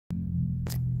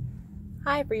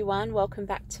Hi everyone, welcome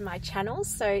back to my channel.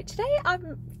 So today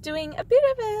I'm doing a bit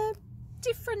of a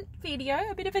different video,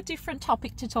 a bit of a different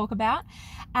topic to talk about.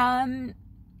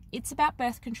 It's about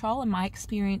birth control and my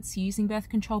experience using birth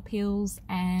control pills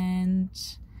and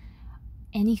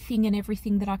anything and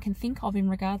everything that I can think of in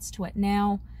regards to it.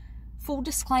 Now, full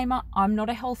disclaimer, I'm not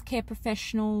a healthcare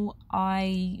professional.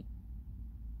 I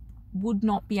would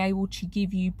not be able to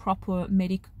give you proper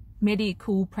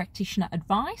medical practitioner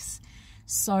advice.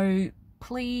 So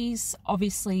please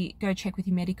obviously go check with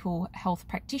your medical health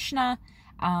practitioner.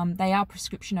 They are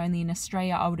prescription only in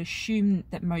Australia. I would assume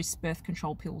that most birth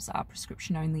control pills are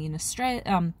prescription only in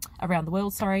Australia, around the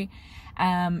world, sorry.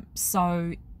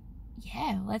 So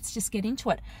yeah, let's just get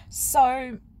into it.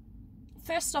 So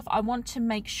first off, I want to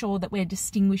make sure that we're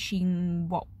distinguishing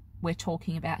what we're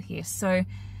talking about here. So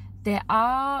there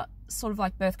are sort of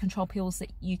like birth control pills that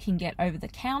you can get over the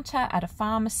counter at a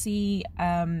pharmacy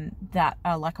that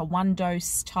are like a one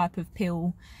dose type of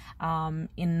pill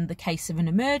in the case of an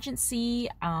emergency,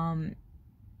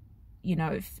 you know,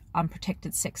 if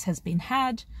unprotected sex has been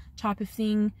had type of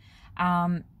thing.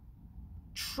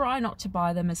 Try not to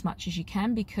buy them as much as you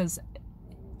can, because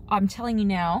I'm telling you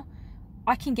now,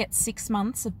 I can get 6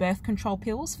 months of birth control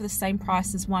pills for the same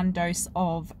price as one dose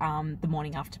of the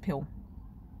morning after pill,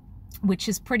 which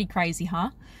is pretty crazy, huh?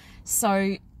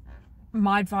 So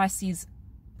my advice is,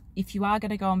 if you are going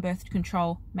to go on birth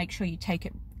control, make sure you take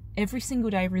it every single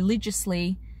day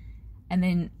religiously, and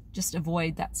then just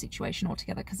avoid that situation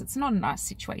altogether, because it's not a nice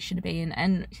situation to be in,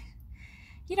 and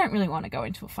you don't really want to go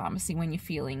into a pharmacy when you're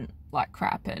feeling like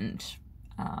crap and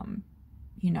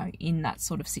you know, in that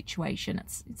sort of situation.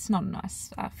 It's not a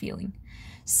nice feeling.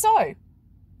 So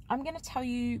I'm going to tell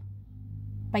you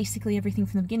basically everything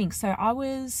from the beginning. So I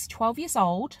was 12 years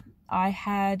old. I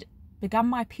had begun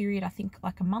my period, I think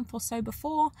like a month or so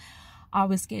before. I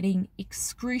was getting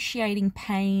excruciating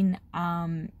pain,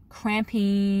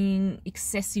 cramping,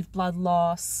 excessive blood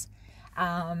loss,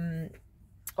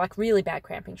 like really bad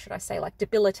cramping, should I say, like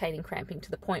debilitating cramping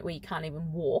to the point where you can't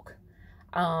even walk.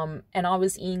 And I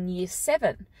was in year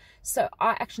 7. So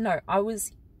I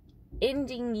was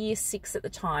ending year 6 at the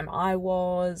time. I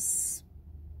was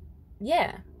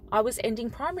ending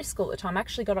primary school at the time. I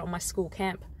actually got it on my school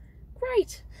camp.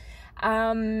 Great.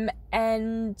 And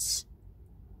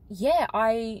yeah,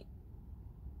 I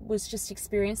was just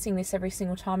experiencing this every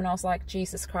single time, and I was like,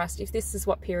 Jesus Christ, if this is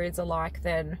what periods are like,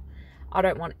 then I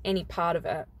don't want any part of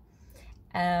it.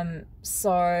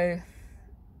 So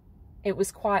it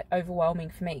was quite overwhelming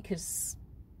for me, because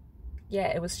yeah,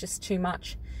 it was just too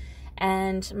much.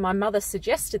 And my mother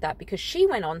suggested that, because she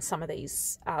went on some of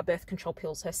these birth control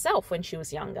pills herself when she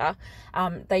was younger.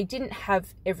 They didn't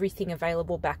have everything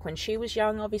available back when she was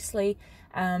young, obviously,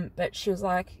 but she was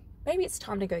like, maybe it's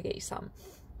time to go get you some.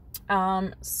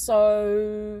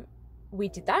 So we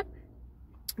did that.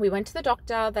 We went to the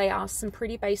doctor. They asked some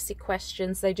pretty basic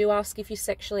questions. They do ask if you're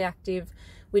sexually active,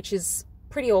 which is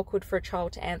pretty awkward for a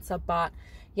child to answer, but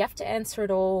you have to answer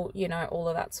it all, you know, all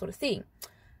of that sort of thing.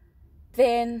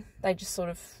 Then they just sort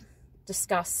of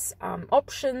discuss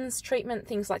options, treatment,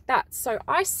 things like that. So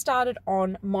I started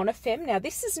on Monofem. Now,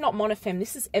 this is not Monofem,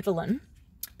 this is Evelyn,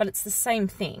 but it's the same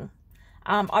thing.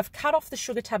 I've cut off the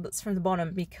sugar tablets from the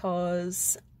bottom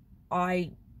because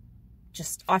I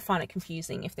find it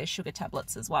confusing if there's sugar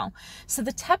tablets as well. So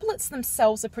the tablets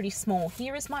themselves are pretty small.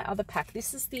 Here is my other pack.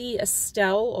 This is the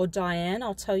Estelle or Diane.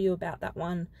 I'll tell you about that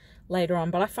one later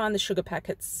on, but I find the sugar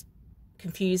packets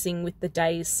confusing with the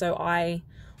days, so I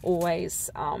always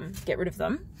get rid of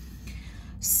them.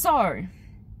 So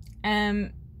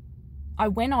I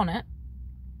went on it,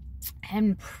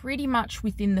 and pretty much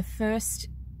within the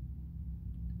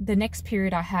next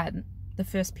period I had, the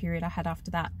first period I had after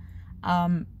that,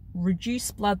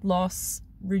 reduced blood loss,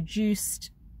 reduced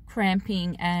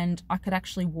cramping, and I could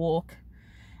actually walk.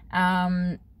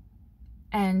 And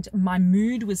my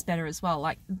mood was better as well.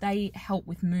 Like, they help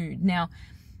with mood. Now,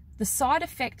 the side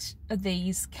effect of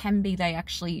these can be they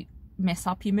actually mess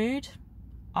up your mood.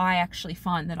 I actually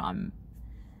find that I'm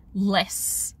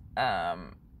less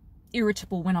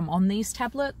irritable when I'm on these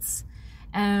tablets.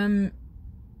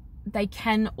 They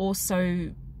can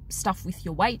also stuff with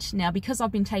your weight. Now, because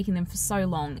I've been taking them for so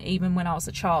long, even when I was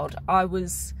a child, I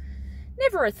was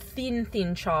never a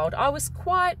thin child. I was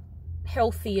quite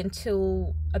healthy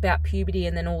until about puberty,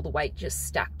 and then all the weight just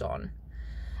stacked on.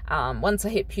 Once I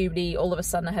hit puberty, all of a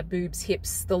sudden I had boobs,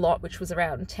 hips, the lot, which was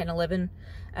around 10, 11.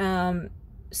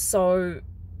 So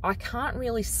I can't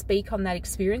really speak on that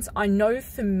experience. I know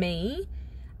for me,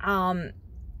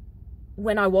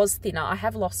 when I was thinner, I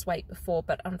have lost weight before,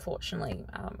 but unfortunately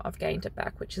I've gained it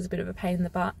back, which is a bit of a pain in the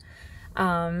butt.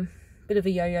 bit of a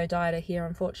yo-yo dieter here,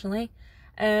 unfortunately.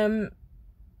 When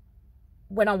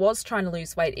I was trying to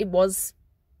lose weight, it was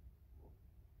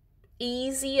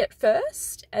easy at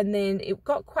first, and then it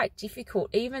got quite difficult.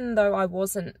 Even though I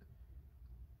wasn't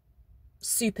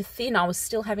super thin, I was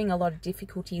still having a lot of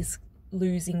difficulties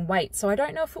losing weight. So I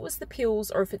don't know if it was the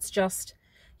pills or if it's just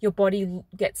your body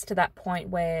gets to that point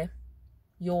where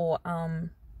your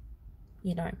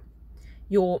you know,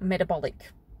 your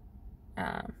metabolic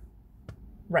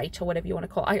rate, or whatever you want to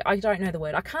call it. I don't know the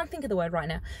word. I can't think of the word right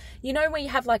now. You know, where you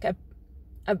have like a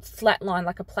flat line,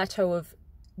 like a plateau of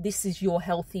this is your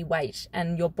healthy weight,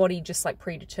 and your body just like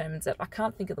predetermines it. I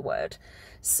can't think of the word,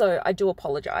 so I do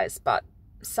apologize, but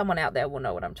someone out there will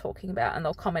know what I'm talking about, and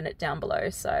they'll comment it down below.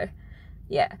 So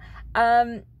yeah.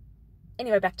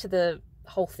 Anyway, back to the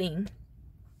whole thing.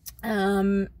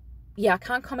 Yeah, I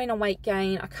can't comment on weight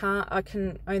gain. I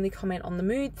can only comment on the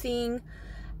mood thing.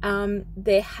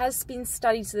 There has been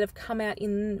studies that have come out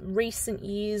in recent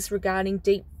years regarding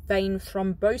deep vein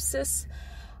thrombosis.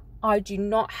 I do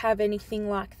not have anything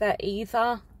like that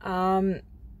either.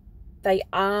 They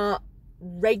are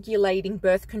regulating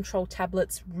birth control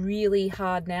tablets really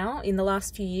hard now in the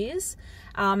last few years.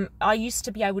 I used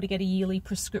to be able to get a yearly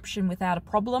prescription without a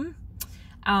problem.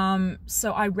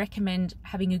 So I recommend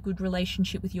having a good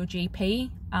relationship with your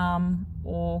GP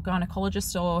or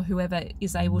gynecologist or whoever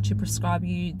is able to prescribe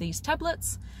you these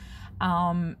tablets,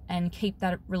 and keep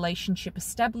that relationship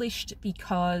established,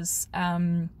 because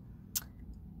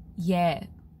yeah,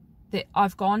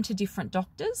 I've gone to different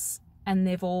doctors and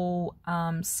they've all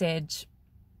said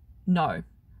no,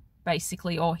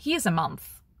 basically, or here's a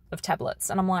month of tablets,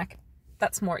 and I'm like,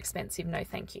 that's more expensive, no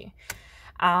thank you.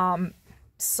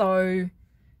 So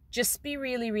just be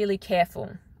really, really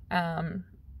careful, and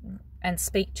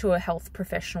speak to a health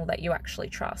professional that you actually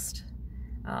trust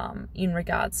in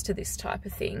regards to this type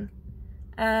of thing.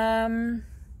 That's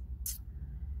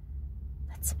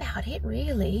about it,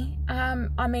 really.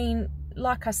 I mean,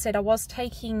 like I said, I was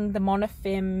taking the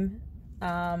Monofem,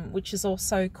 which is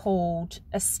also called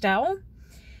Estelle,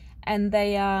 and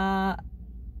they are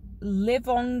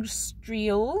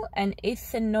Levongstrel and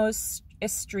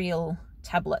Ethanostrel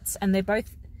tablets, and they're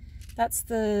both, that's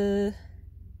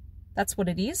what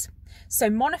it is. So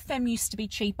Monofem used to be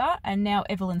cheaper, and now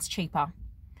Evelyn's cheaper.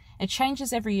 It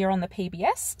changes every year on the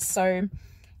PBS, so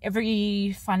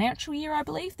every financial year, I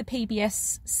believe, the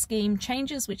PBS scheme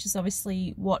changes, which is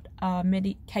obviously what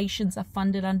medications are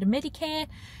funded under Medicare.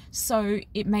 So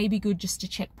it may be good just to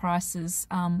check prices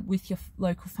with your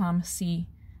local pharmacy,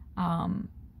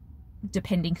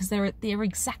 depending, because they're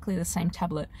exactly the same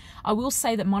tablet. I will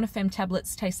say that Monofem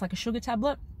tablets taste like a sugar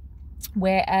tablet,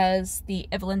 whereas the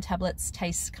Evelyn tablets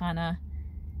taste kind of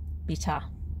bitter.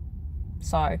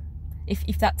 So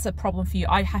if that's a problem for you,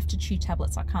 I have to chew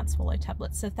tablets, I can't swallow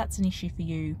tablets. So if that's an issue for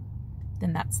you,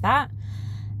 then that's that.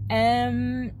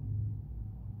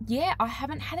 Yeah, I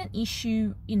haven't had an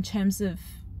issue in terms of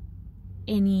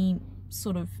any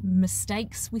sort of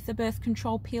mistakes with the birth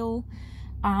control pill.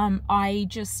 I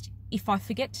just, if I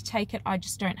forget to take it, I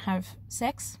just don't have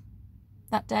sex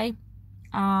that day.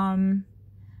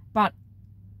 But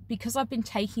because I've been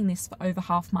taking this for over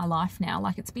half my life now,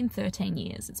 like it's been 13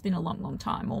 years, it's been a long, long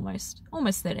time, almost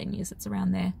 13 years, it's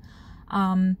around there.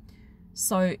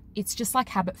 So it's just like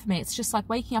habit for me. It's just like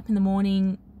waking up in the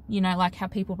morning, you know, like how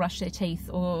people brush their teeth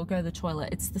or go to the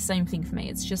toilet. It's the same thing for me.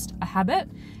 It's just a habit,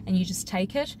 and you just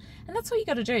take it, and that's what you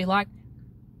got to do. Like,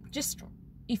 just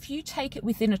if you take it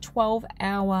within a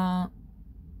 12-hour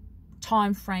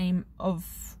time frame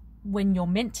of when you're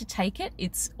meant to take it,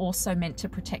 it's also meant to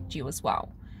protect you as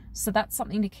well. So that's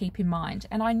something to keep in mind.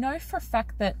 And I know for a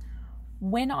fact that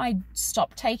when I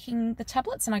stop taking the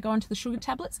tablets and I go onto the sugar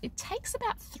tablets, it takes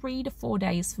about 3 to 4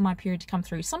 days for my period to come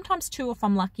through, sometimes 2 if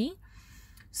I'm lucky.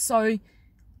 So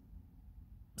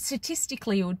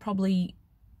statistically, it would probably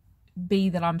be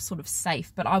that I'm sort of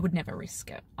safe, but I would never risk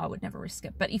it. I would never risk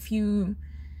it. But if you,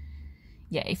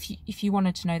 yeah, if you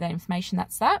wanted to know that information,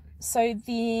 that's that. So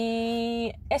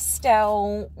the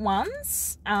Estelle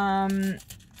ones,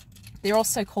 they're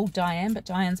also called Diane, but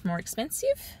Diane's more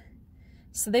expensive.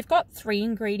 So they've got 3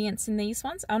 ingredients in these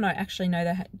ones. Oh no, actually no,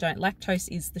 they don't. Lactose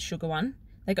is the sugar one.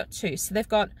 They got 2. So they've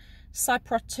got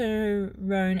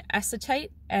cyproterone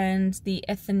acetate and the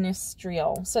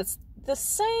ethanostrel. So it's the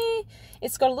same.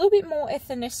 It's got a little bit more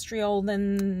ethanostrel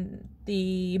than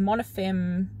the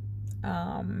Monofem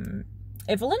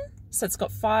Evelyn. So it's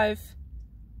got 5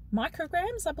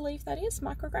 micrograms, I believe that is,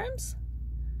 micrograms.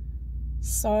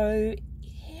 So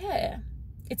yeah,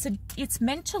 it's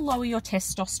meant to lower your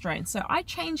testosterone. So I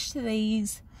changed to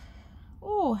these,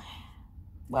 oh,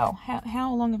 well,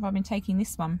 how long have I been taking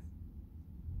this one?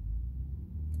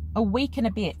 a week and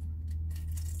a bit.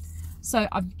 So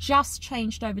I've just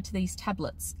changed over to these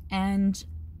tablets, and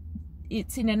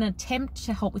it's in an attempt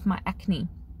to help with my acne.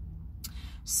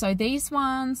 So these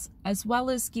ones, as well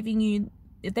as giving you,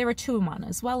 they're a 2-in-1,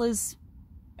 as well as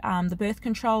the birth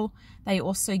control, they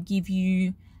also give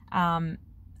you a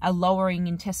lowering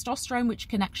in testosterone, which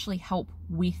can actually help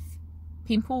with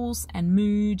pimples and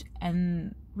mood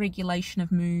and regulation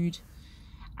of mood,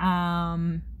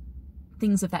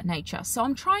 things of that nature. So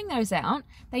I'm trying those out.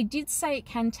 They did say it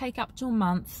can take up to a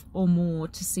month or more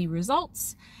to see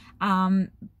results.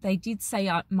 They did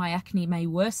say my acne may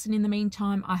worsen in the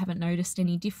meantime. I haven't noticed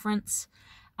any difference.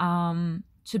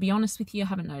 To be honest with you, I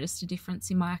haven't noticed a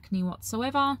difference in my acne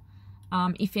whatsoever.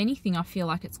 If anything, I feel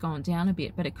like it's gone down a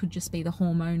bit, but it could just be the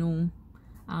hormonal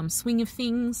swing of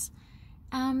things.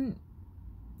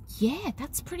 Yeah,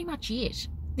 that's pretty much it.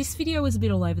 This video was a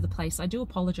bit all over the place. I do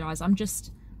apologize. I'm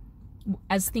just,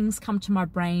 as things come to my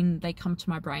brain, they come to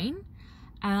my brain.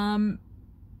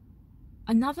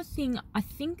 Another thing, I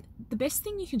think the best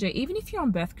thing you can do, even if you're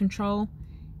on birth control,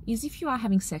 is if you are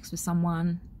having sex with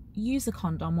someone, use a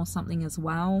condom or something as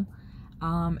well.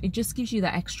 It just gives you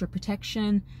that extra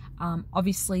protection.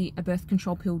 Obviously, a birth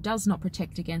control pill does not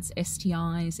protect against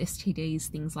STIs, STDs,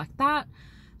 things like that.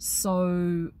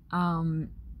 So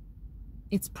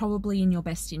it's probably in your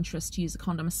best interest to use a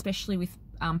condom, especially with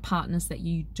partners that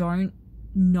you don't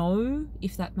know,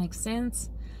 if that makes sense.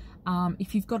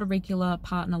 If you've got a regular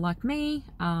partner like me,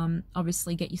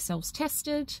 obviously get yourselves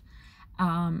tested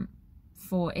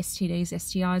for STDs,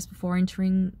 STIs before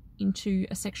entering into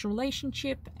a sexual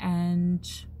relationship. And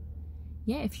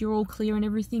yeah, if you're all clear and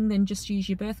everything, then just use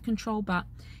your birth control, but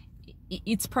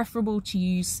it's preferable to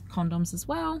use condoms as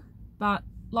well. But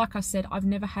like I said, I've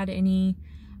never had any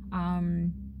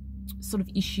sort of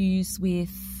issues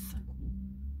with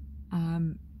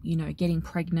you know, getting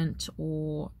pregnant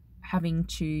or having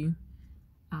to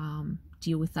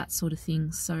deal with that sort of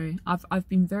thing. So I've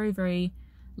been very, very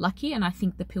lucky, and I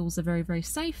think the pills are very, very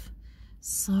safe.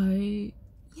 So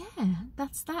yeah,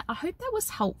 that's that. I hope that was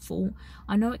helpful.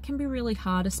 I know it can be really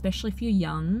hard, especially if you're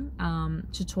young,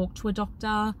 to talk to a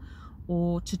doctor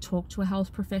or to talk to a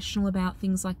health professional about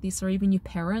things like this, or even your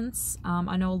parents.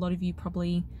 I know a lot of you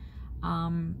probably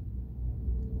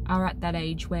are at that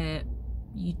age where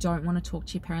you don't want to talk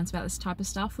to your parents about this type of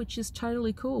stuff, which is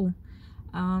totally cool.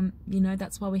 You know,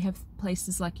 that's why we have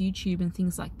places like YouTube and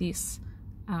things like this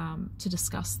to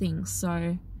discuss things.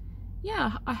 So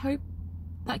yeah, I hope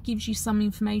that gives you some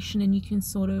information and you can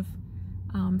sort of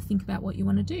think about what you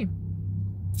want to do.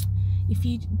 If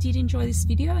you did enjoy this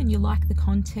video and you like the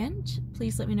content,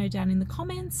 please let me know down in the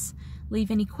comments.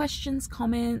 Leave any questions,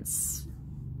 comments,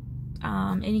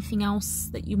 anything else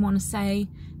that you want to say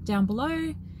down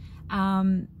below.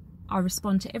 I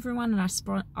respond to everyone,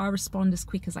 and I respond as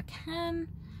quick as I can.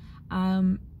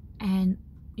 And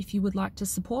if you would like to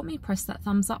support me, press that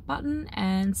thumbs up button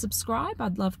and subscribe.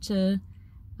 I'd love to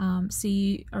see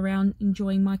you around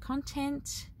enjoying my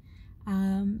content.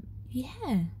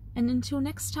 Yeah, and until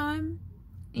next time,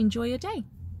 enjoy your day.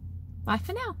 Bye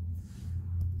for now.